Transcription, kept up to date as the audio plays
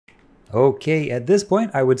Okay, at this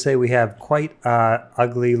point, I would say we have quite a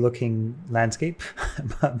ugly looking landscape,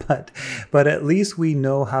 but at least we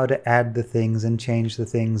know how to add the things and change the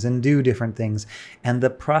things and do different things. And the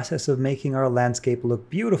process of making our landscape look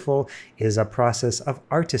beautiful is a process of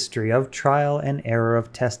artistry, of trial and error,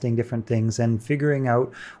 of testing different things and figuring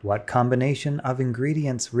out what combination of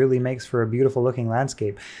ingredients really makes for a beautiful looking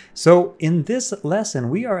landscape. So in this lesson,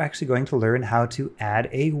 we are actually going to learn how to add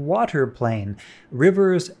a water plane,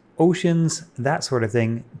 rivers, oceans, that sort of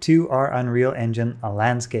thing, to our Unreal Engine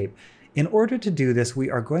landscape. In order to do this,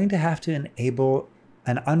 we are going to have to enable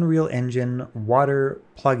an Unreal Engine water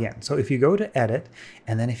plugin. So if you go to Edit,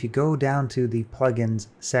 and then if you go down to the plugins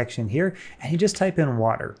section here, and you just type in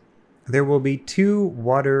water, there will be two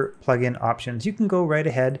water plugin options. You can go right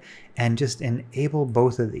ahead and just enable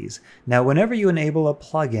both of these. Now, whenever you enable a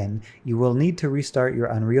plugin, you will need to restart your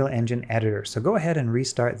Unreal Engine editor. So go ahead and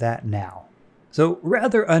restart that now. So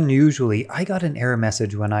rather unusually, I got an error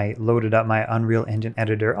message when I loaded up my Unreal Engine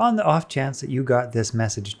editor. On the off chance that you got this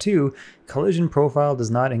message too, collision profile does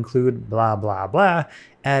not include blah blah blah,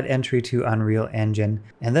 add entry to Unreal Engine.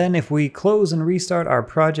 And then if we close and restart our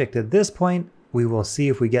project at this point, we will see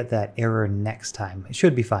if we get that error next time. It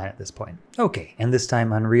should be fine at this point. Okay, and this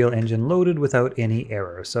time Unreal Engine loaded without any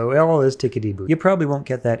error, so all is tickety-boo. You probably won't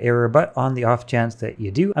get that error, but on the off chance that you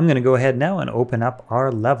do, I'm gonna go ahead now and open up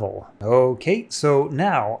our level. Okay, so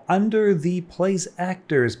now under the Place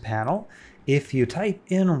Actors panel, if you type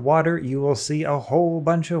in water, you will see a whole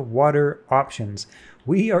bunch of water options.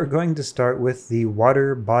 We are going to start with the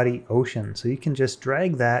water body ocean, so you can just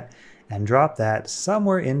drag that and drop that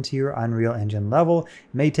somewhere into your Unreal Engine level. It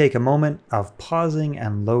may take a moment of pausing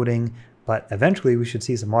and loading, but eventually we should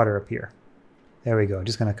see some water appear. There we go.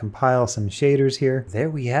 Just going to compile some shaders here. There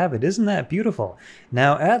we have it. Isn't that beautiful?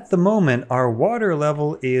 Now, at the moment, our water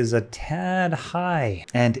level is a tad high.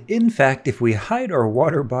 And in fact, if we hide our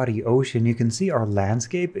water body ocean, you can see our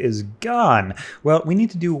landscape is gone. Well, we need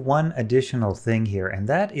to do one additional thing here, and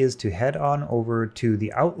that is to head on over to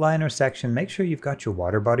the outliner section. Make sure you've got your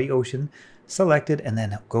water body ocean selected, and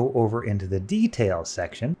then go over into the details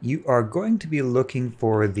section. You are going to be looking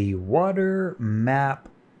for the water map.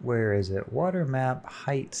 Where is it? Water map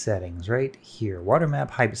height settings, right here. Water map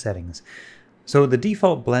height settings. So the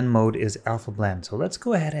default blend mode is alpha blend. So let's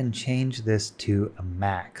go ahead and change this to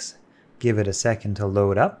max. Give it a second to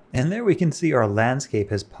load up. And there we can see our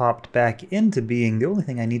landscape has popped back into being. The only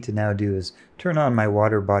thing I need to now do is turn on my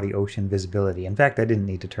water body ocean visibility. In fact, I didn't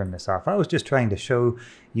need to turn this off. I was just trying to show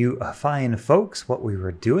you fine folks what we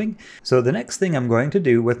were doing. So the next thing I'm going to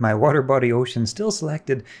do with my water body ocean still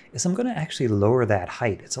selected is I'm going to actually lower that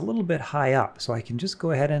height. It's a little bit high up, so I can just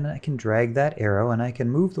go ahead and I can drag that arrow and I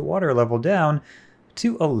can move the water level down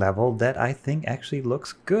to a level that I think actually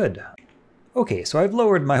looks good. Okay, so I've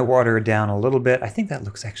lowered my water down a little bit. I think that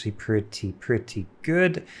looks actually pretty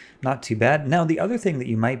good. Not too bad. Now, the other thing that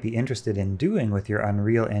you might be interested in doing with your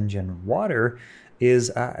Unreal Engine water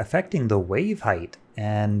is affecting the wave height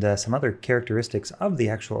and some other characteristics of the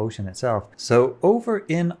actual ocean itself. So over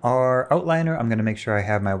in our outliner, I'm going to make sure I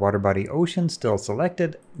have my water body ocean still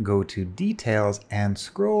selected. Go to details and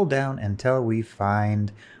scroll down until we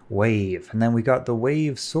find wave. And then we got the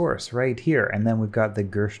wave source right here. And then we've got the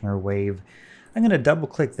Gershner wave. I'm going to double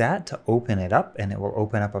click that to open it up, and it will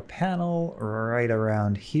open up a panel right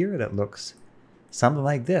around here that looks something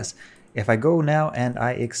like this. If I go now and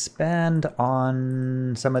I expand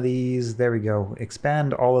on some of these, there we go,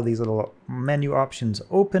 expand all of these little menu options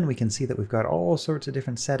open, we can see that we've got all sorts of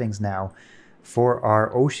different settings now for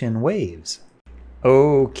our ocean waves.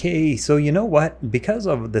 Okay, so you know what? Because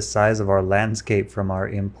of the size of our landscape from our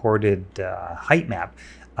imported height map,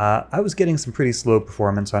 I was getting some pretty slow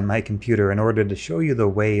performance on my computer. In order to show you the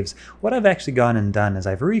waves, what I've actually gone and done is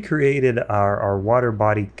I've recreated our water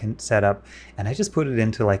body setup, and I just put it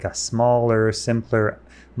into like a smaller, simpler,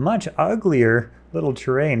 much uglier little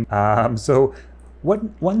terrain. So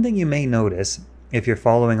one thing you may notice if you're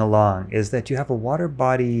following along is that you have a water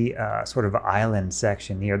body sort of island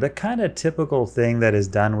section here. The kind of typical thing that is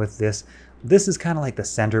done with this is kind of like the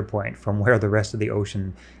center point from where the rest of the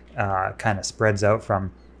ocean kind of spreads out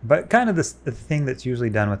from. But kind of the thing that's usually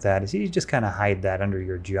done with that is you just kind of hide that under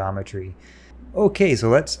your geometry. Okay, so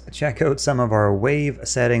let's check out some of our wave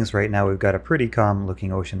settings. Right now we've got a pretty calm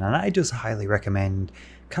looking ocean, and I just highly recommend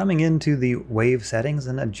coming into the wave settings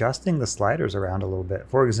and adjusting the sliders around a little bit.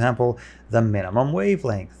 For example, the minimum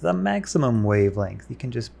wavelength, the maximum wavelength. You can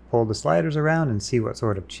just pull the sliders around and see what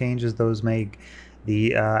sort of changes those make.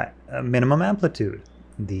 The minimum amplitude,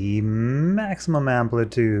 the maximum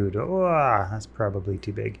amplitude. Oh, that's probably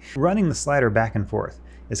too big. Running the slider back and forth,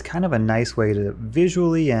 is kind of a nice way to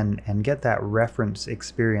visually and get that reference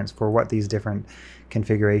experience for what these different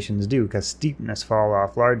configurations do, because steepness, fall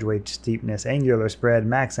off, large weight steepness, angular spread,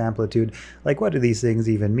 max amplitude, like what do these things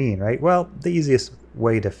even mean, right? Well, the easiest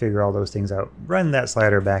way to figure all those things out, run that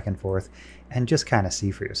slider back and forth and just kind of see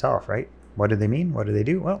for yourself, right? What do they mean? What do they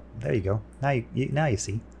do? Well, there you go. Now you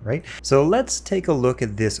see, right? So let's take a look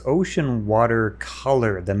at this ocean water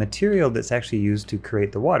color, the material that's actually used to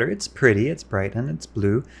create the water. It's pretty, it's bright, and it's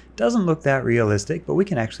blue. Doesn't look that realistic, but we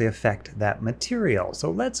can actually affect that material. So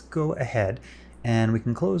let's go ahead and we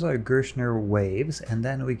can close our Gershner waves, and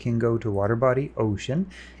then we can go to water body ocean.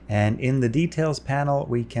 And in the details panel,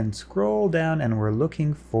 we can scroll down and we're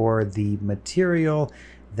looking for the material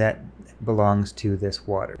that belongs to this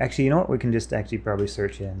water. Actually, you know what? We can just actually probably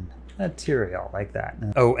search in material like that.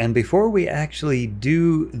 Oh, and before we actually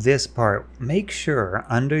do this part, make sure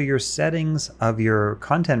under your settings of your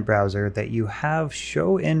content browser that you have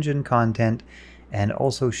show engine content and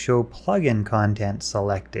also show plugin content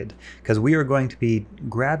selected, because we are going to be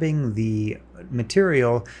grabbing the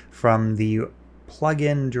material from the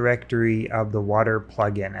plugin directory of the water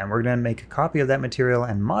plugin, and we're going to make a copy of that material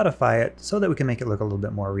and modify it so that we can make it look a little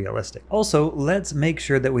bit more realistic. Also, let's make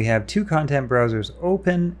sure that we have two content browsers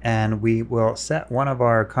open, and we will set one of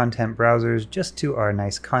our content browsers just to our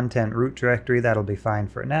nice content root directory. That'll be fine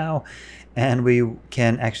for now. And we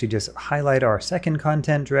can actually just highlight our second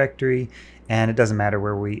content directory, and it doesn't matter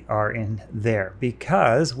where we are in there,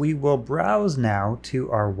 because we will browse now to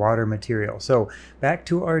our water material. So back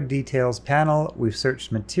to our details panel, we've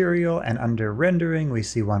searched material, and under rendering we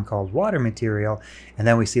see one called water material, and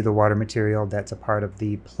then we see the water material that's a part of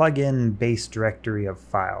the plugin base directory of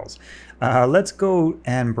files. Let's go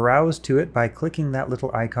and browse to it by clicking that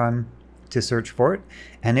little icon to search for it,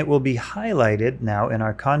 and it will be highlighted now in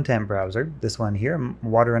our content browser, this one here,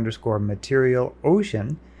 water_material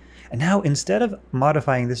ocean. And now instead of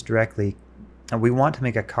modifying this directly, we want to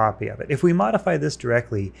make a copy of it. If we modify this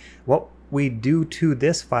directly, what we do to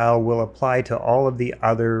this file will apply to all of the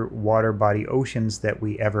other water body oceans that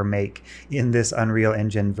we ever make in this Unreal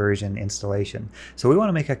Engine version installation. So we want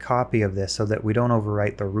to make a copy of this so that we don't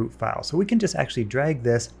overwrite the root file. So we can just actually drag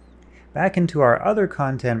this back into our other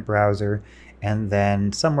content browser, and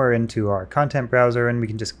then somewhere into our content browser, and we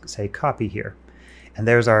can just say copy here. And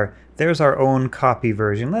there's our own copy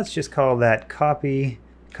version. Let's just call that copy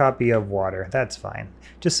of water. That's fine,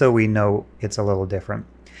 just so we know it's a little different.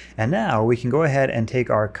 And now we can go ahead and take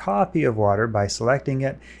our copy of water by selecting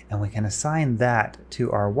it, and we can assign that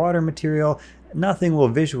to our water material. Nothing will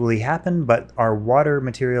visually happen, but our water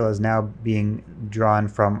material is now being drawn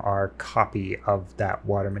from our copy of that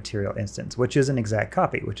water material instance, which is an exact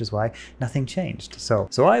copy, which is why nothing changed. So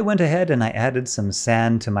I went ahead and I added some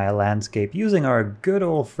sand to my landscape using our good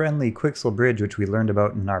old friendly Quixel bridge, which we learned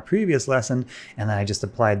about in our previous lesson, and then I just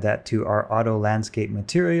applied that to our auto landscape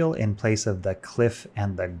material in place of the cliff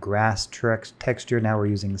and the grass texture. Now we're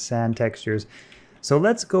using sand textures. So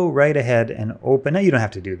let's go right ahead and open. Now you don't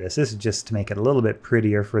have to do this. This is just to make it a little bit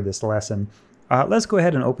prettier for this lesson. Let's go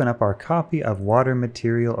ahead and open up our copy of water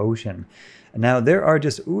material ocean. Now there are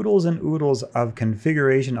just oodles and oodles of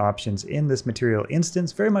configuration options in this material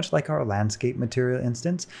instance, very much like our landscape material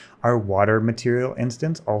instance. Our water material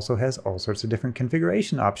instance also has all sorts of different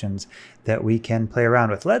configuration options that we can play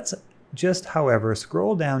around with. Let's just, however,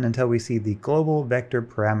 scroll down until we see the global vector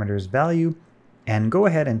parameters value, and go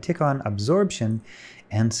ahead and tick on absorption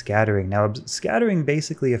and scattering. Now scattering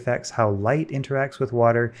basically affects how light interacts with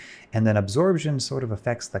water, and then absorption sort of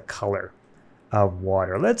affects the color of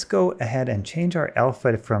water. Let's go ahead and change our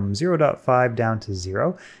alpha from 0.5 down to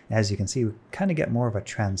 0. As you can see, we kind of get more of a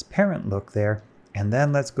transparent look there. And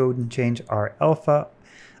then let's go and change our alpha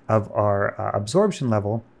of our absorption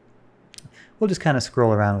level. We'll just kind of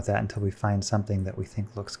scroll around with that until we find something that we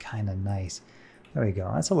think looks kind of nice. There we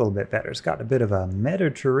go. That's a little bit better. It's got a bit of a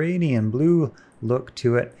Mediterranean blue look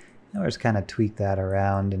to it. Now we'll just kind of tweak that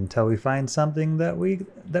around until we find something that we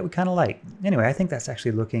kind of like. Anyway, I think that's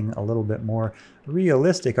actually looking a little bit more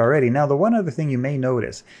realistic already. Now, the one other thing you may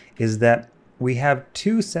notice is that we have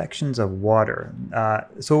two sections of water.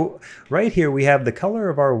 So right here we have the color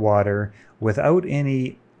of our water without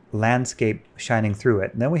any landscape shining through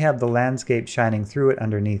it. And then we have the landscape shining through it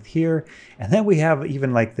underneath here. And then we have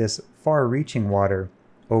even like this far-reaching water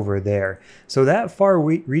over there. So that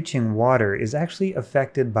far-reaching water is actually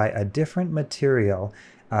affected by a different material.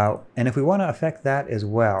 And if we want to affect that as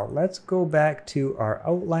well, let's go back to our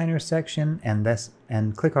outliner section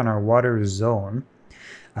and click on our water zone.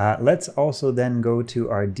 Let's also then go to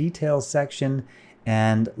our details section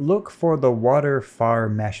and look for the water far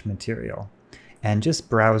mesh material, and just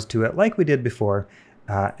browse to it like we did before.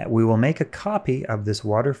 we will make a copy of this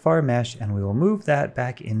water-far mesh, and we will move that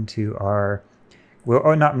back into our,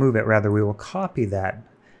 or not move it, rather, we will copy that,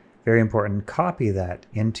 very important, copy that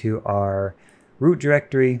into our root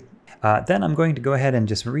directory. Then I'm going to go ahead and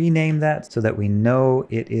just rename that so that we know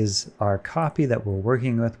it is our copy that we're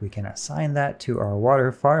working with. We can assign that to our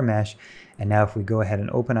water-far mesh. And now if we go ahead and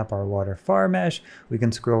open up our water-far mesh, we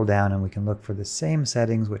can scroll down and we can look for the same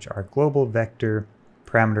settings, which are global vector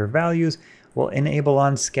parameter values. We'll enable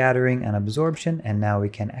on scattering and absorption, and now we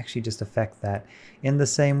can actually just affect that in the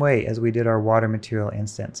same way as we did our water material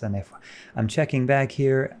instance. And if I'm checking back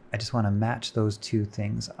here, I just want to match those two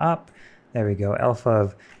things up. There we go,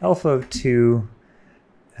 alpha of 2,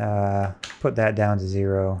 put that down to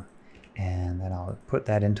 0, and then I'll put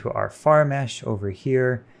that into our far mesh over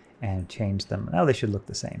here and change them. Now they should look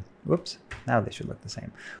the same. Whoops, now they should look the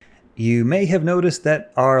same. You may have noticed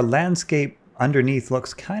that our landscape underneath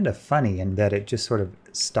looks kind of funny and that it just sort of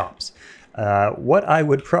stops. What I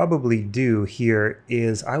would probably do here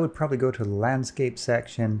is I would probably go to the landscape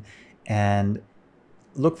section and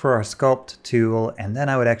look for our sculpt tool, and then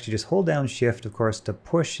I would actually just hold down shift, of course, to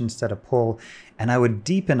push instead of pull, and I would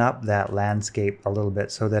deepen up that landscape a little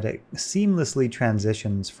bit so that it seamlessly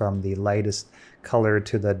transitions from the lightest color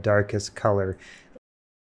to the darkest color.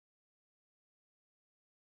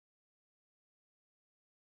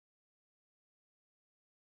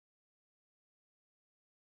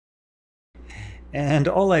 And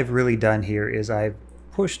all I've really done here is I've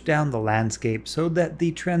pushed down the landscape so that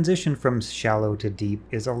the transition from shallow to deep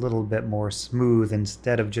is a little bit more smooth.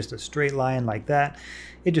 Instead of just a straight line like that,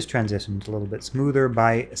 it just transitions a little bit smoother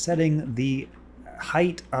by setting the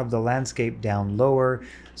height of the landscape down lower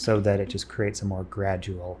so that it just creates a more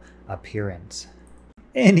gradual appearance.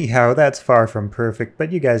 Anyhow, that's far from perfect,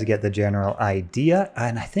 but you guys get the general idea,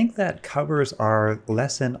 and I think that covers our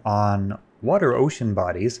lesson on water ocean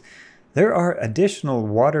bodies. There are additional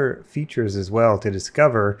water features as well to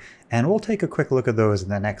discover, and we'll take a quick look at those in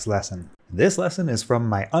the next lesson. This lesson is from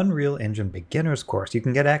my Unreal Engine Beginners course. You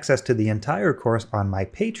can get access to the entire course on my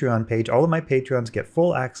Patreon page. All of my Patreons get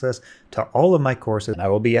full access to all of my courses, and I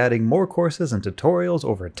will be adding more courses and tutorials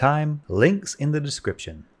over time. Links in the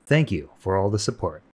description. Thank you for all the support.